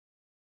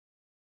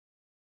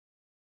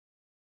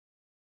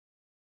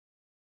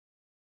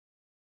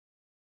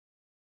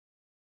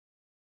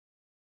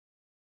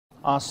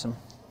Awesome.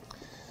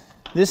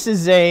 This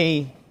is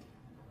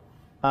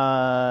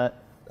so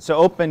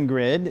Open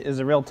Grid is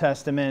a real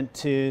testament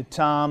to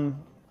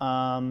Tom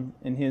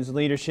and his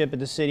leadership at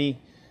the city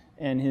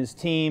and his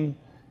team,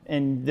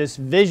 and this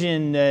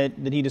vision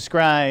that he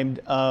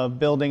described of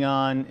building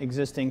on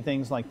existing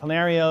things like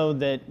Plenario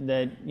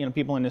that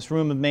people in this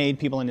room have made,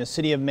 people in this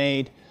city have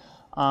made.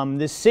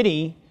 This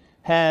city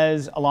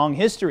has a long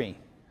history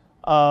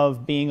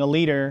of being a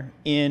leader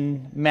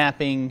in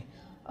mapping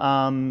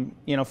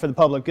for the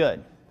public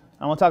good.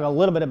 I want to talk a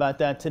little bit about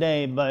that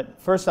today, but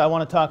first I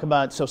want to talk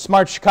about,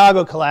 Smart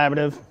Chicago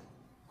Collaborative.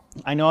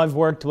 I know I've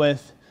worked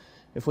with,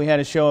 if we had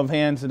a show of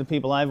hands of the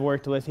people I've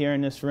worked with here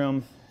in this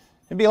room,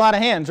 it'd be a lot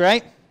of hands,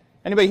 right?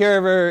 Anybody here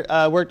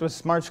ever worked with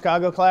Smart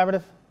Chicago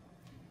Collaborative?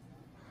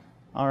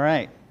 All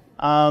right.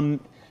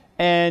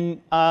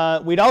 And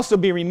we'd also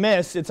be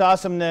remiss, it's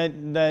awesome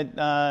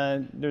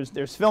that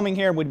there's filming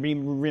here, we'd be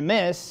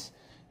remiss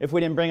if we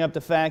didn't bring up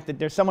the fact that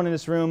there's someone in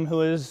this room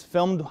who has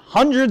filmed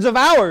hundreds of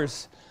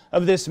hours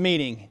of this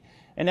meeting.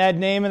 And that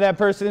name of that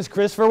person is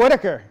Christopher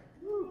Whitaker.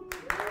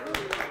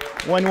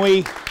 When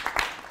we,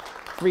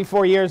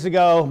 3-4 years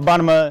ago,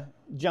 bought him a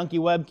junky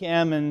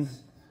webcam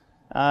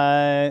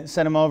and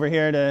sent him over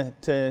here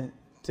to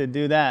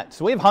do that.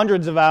 So we have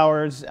hundreds of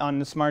hours on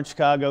the Smart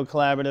Chicago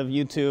Collaborative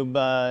YouTube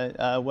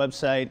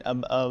website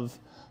of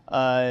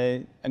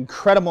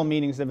incredible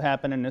meetings that have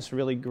happened in this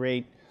really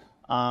great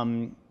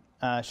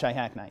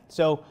Chi-Hack night.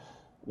 So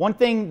one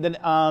thing that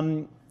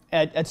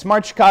at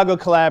Smart Chicago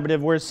Collaborative,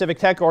 we're a civic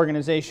tech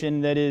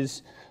organization that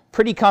is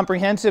pretty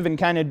comprehensive and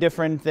kind of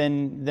different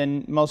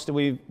than most that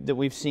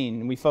we've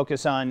seen. We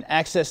focus on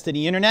access to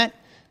the internet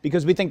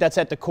because we think that's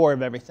at the core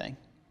of everything.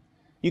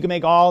 You can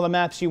make all the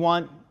maps you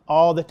want,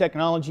 all the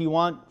technology you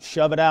want,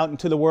 shove it out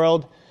into the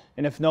world,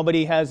 and if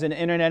nobody has an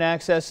internet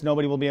access,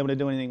 nobody will be able to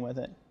do anything with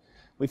it.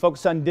 We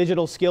focus on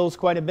digital skills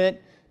quite a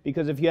bit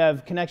because if you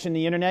have connection to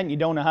the internet and you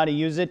don't know how to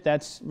use it,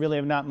 that's really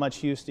of not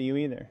much use to you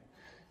either.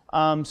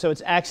 So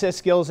it's access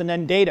skills and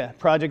then data,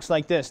 projects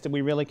like this that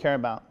we really care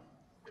about.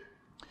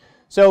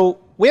 So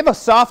we have a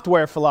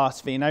software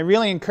philosophy, and I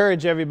really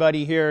encourage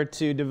everybody here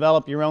to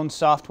develop your own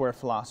software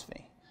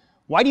philosophy.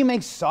 Why do you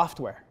make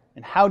software,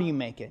 and how do you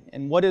make it,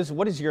 and what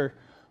is your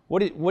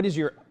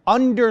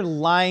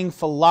underlying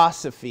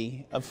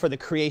philosophy for the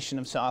creation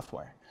of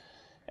software?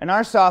 And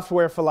our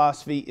software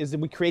philosophy is that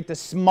we create the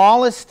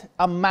smallest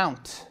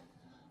amount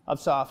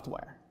of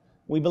software.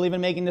 We believe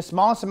in making the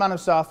smallest amount of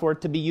software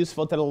to be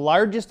useful to the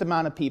largest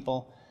amount of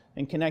people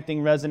and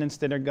connecting residents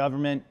to their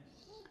government,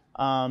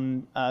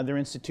 their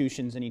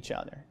institutions, and each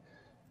other.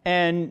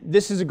 And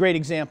this is a great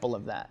example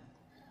of that.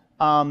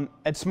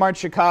 At Smart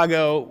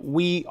Chicago,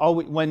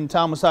 when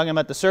Tom was talking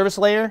about the service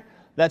layer,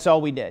 that's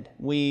all we did.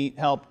 We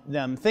helped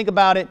them think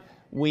about it.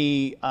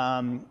 We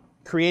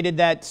created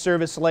that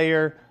service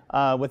layer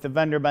with a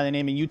vendor by the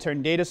name of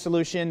U-Turn Data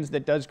Solutions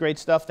that does great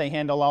stuff. They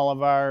handle all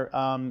of our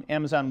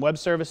Amazon Web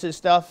Services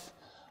stuff.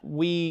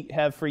 We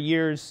have for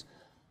years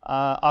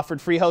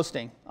offered free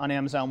hosting on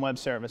Amazon Web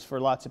Service for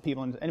lots of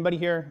people. Anybody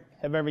here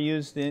have ever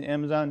used the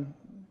Amazon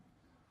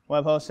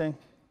Web Hosting?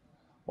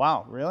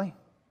 Wow, really?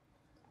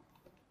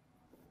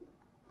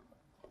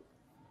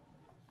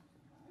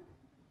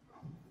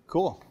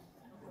 Cool.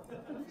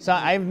 So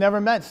I've never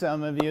met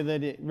some of you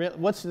that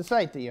what's the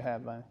site that you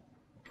have?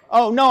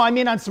 Oh, no, I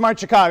mean on Smart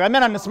Chicago. I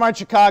meant on the Smart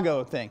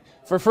Chicago thing.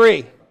 For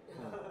free.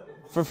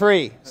 For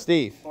free,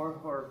 Steve. Or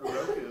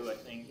Heroku, I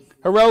think.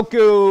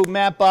 Heroku,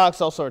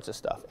 Mapbox, all sorts of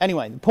stuff.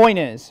 Anyway, the point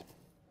is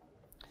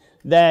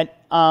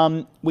that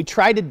we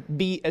try to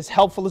be as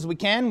helpful as we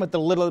can with the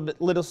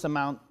littlest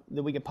amount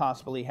that we could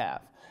possibly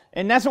have.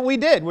 And that's what we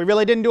did. We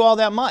really didn't do all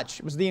that much.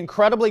 It was the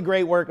incredibly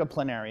great work of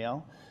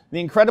Plenario,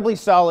 the incredibly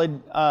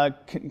solid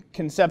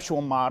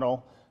conceptual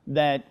model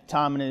that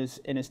Tom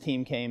and his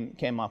team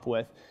came up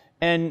with,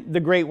 and the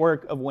great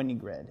work of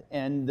WindyGrid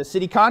and the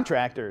city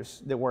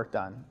contractors that worked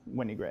on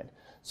WindyGrid.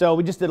 So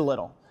we just did a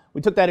little. We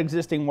took that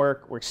existing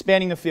work, we're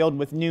expanding the field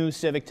with new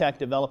civic tech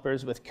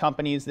developers, with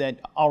companies that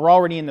are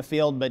already in the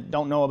field but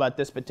don't know about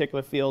this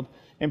particular field,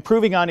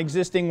 improving on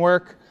existing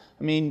work.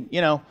 I mean,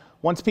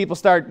 once people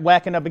start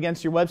whacking up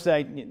against your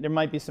website, there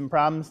might be some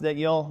problems that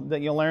you'll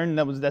learn.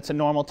 That's a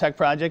normal tech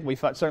project. We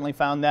certainly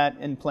found that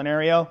in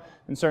Plenario,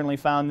 and certainly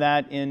found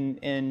that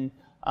in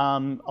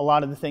a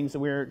lot of the things that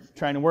we're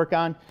trying to work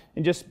on,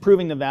 and just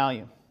proving the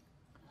value.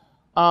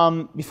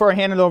 Before I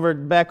hand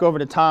it back over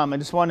to Tom, I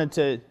just wanted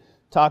to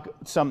talk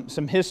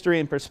some history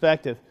and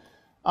perspective.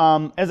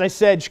 As I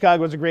said,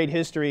 Chicago has a great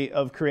history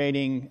of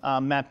creating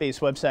map-based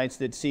websites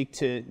that seek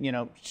to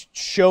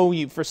show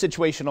you for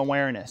situational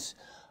awareness.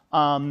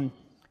 Going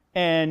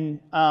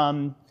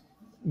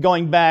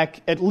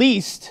back at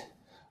least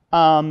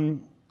to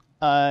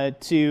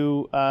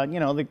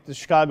the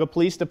Chicago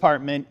Police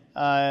Department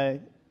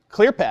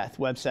ClearPath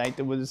website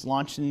that was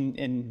launched in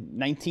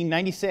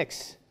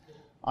 1996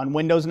 on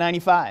Windows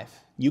 95.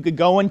 You could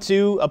go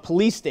into a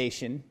police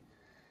station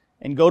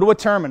and go to a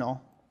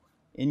terminal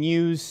and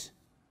use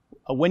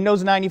a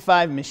Windows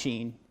 95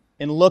 machine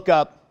and look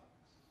up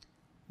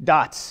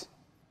dots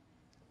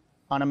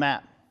on a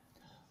map.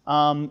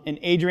 and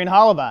Adrian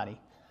Hollivati.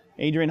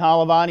 Adrian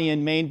Hollivati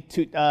in May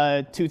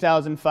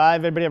 2005.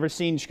 Everybody ever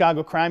seen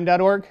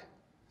chicagocrime.org?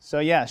 So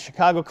yeah,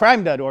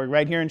 chicagocrime.org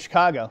right here in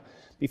Chicago,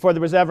 before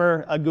there was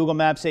ever a Google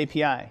Maps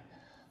API.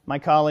 My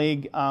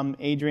colleague,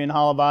 Adrian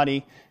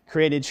Hollivati,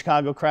 created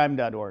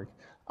chicagocrime.org.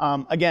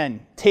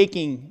 Again,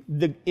 taking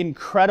the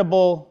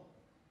incredible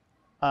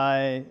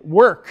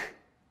work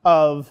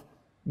of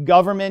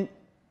government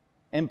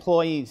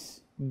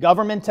employees,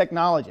 government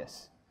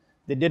technologists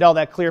that did all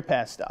that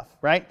ClearPath stuff,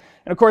 right?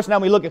 And of course, now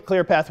we look at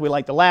ClearPath, we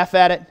like to laugh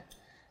at it,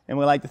 and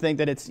we like to think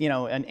that it's, you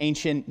know, an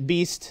ancient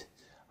beast.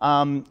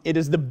 It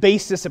is the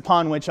basis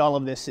upon which all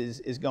of this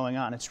is going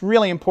on. It's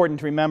really important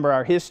to remember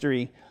our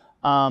history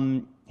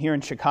here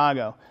in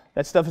Chicago.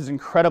 That stuff is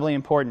incredibly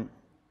important.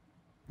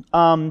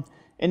 And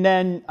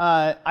then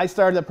I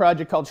started a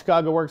project called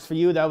Chicago Works for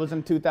You. That was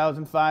in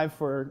 2005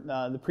 for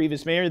the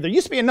previous mayor. There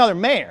used to be another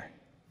mayor.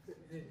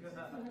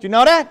 Did you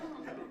know that?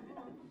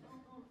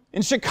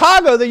 In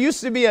Chicago, there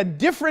used to be a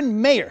different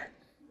mayor.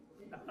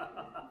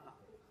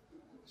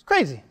 It's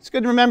crazy. It's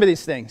good to remember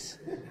these things.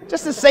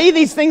 Just to say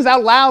these things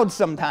out loud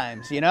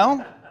sometimes, you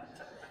know?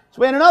 So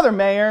we had another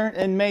mayor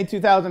in May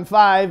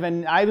 2005,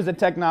 and I was a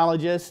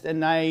technologist,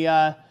 and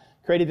I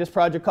created this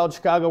project called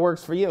Chicago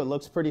Works for You. It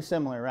looks pretty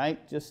similar,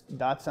 right? Just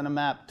dots on a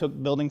map,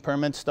 took building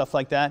permits, stuff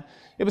like that.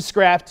 It was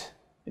scrapped.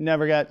 It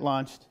never got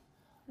launched.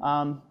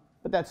 But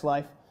that's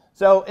life.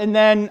 So, and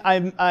then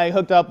I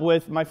hooked up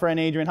with my friend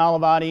Adrian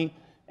Hollivati,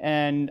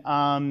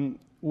 and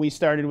we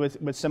started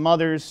with some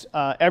others.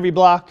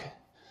 Everyblock.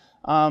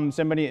 If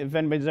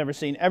anybody's ever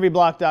seen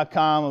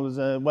everyblock.com, it was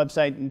a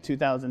website in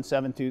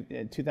 2007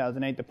 to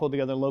 2008 that pulled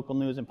together local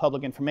news and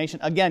public information.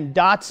 Again,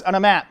 dots on a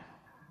map.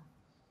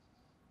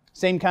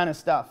 Same kind of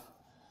stuff.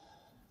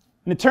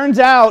 And it turns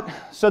out,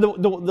 so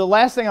the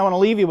last thing I want to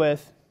leave you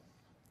with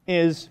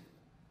is,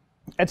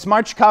 at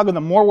Smart Chicago,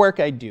 the more work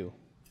I do,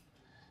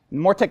 the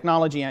more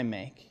technology I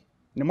make,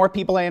 the more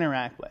people I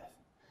interact with,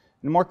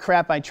 the more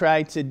crap I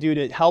try to do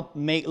to help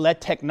let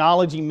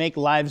technology make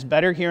lives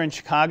better here in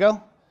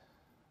Chicago,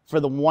 for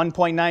the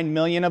 1.9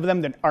 million of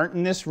them that aren't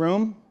in this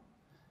room,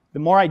 the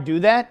more I do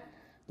that,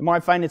 the more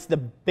I find it's the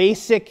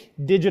basic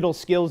digital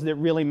skills that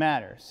really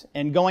matters.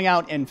 And going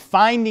out and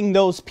finding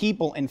those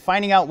people and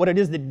finding out what it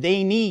is that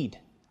they need.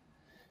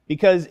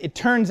 Because it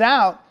turns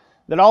out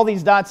that all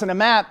these dots on a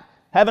map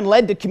haven't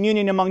led to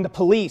communion among the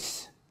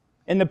police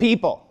and the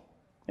people.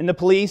 And the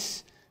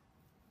police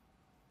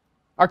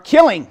are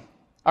killing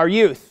our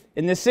youth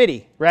in this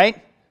city,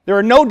 right? There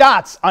are no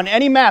dots on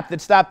any map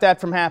that stop that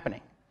from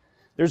happening.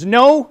 There's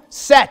no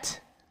set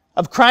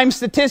of crime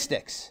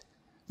statistics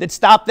that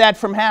stop that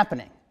from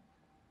happening.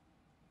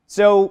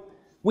 So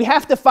we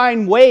have to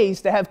find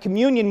ways to have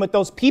communion with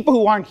those people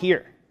who aren't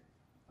here,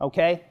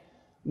 okay?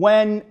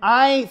 When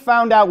I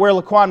found out where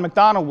Laquan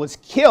McDonald was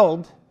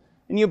killed,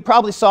 and you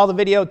probably saw the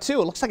video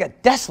too, it looks like a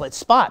desolate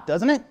spot,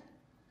 doesn't it?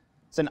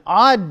 It's an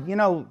odd, you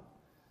know,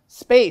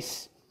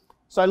 space.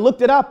 So I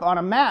looked it up on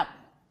a map.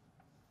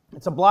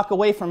 It's a block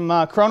away from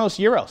Kronos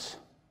Euros.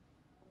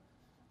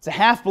 It's a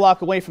half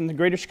block away from the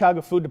Greater Chicago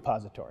Food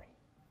Depository.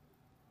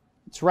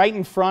 It's right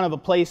in front of a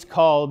place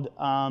called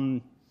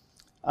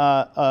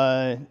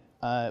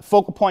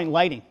Focal Point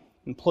Lighting.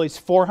 It employs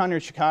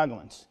 400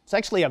 Chicagoans. It's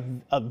actually a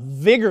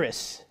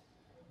vigorous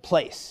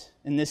place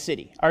in this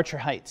city, Archer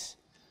Heights,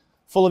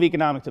 full of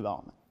economic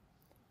development.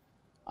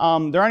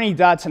 There aren't any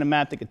dots on a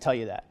map that could tell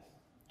you that.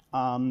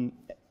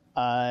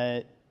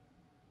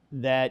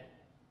 That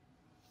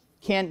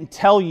can't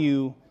tell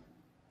you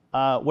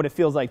what it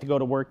feels like to go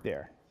to work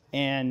there,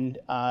 and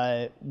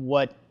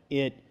what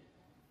it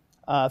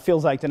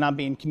feels like to not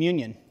be in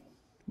communion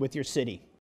with your city.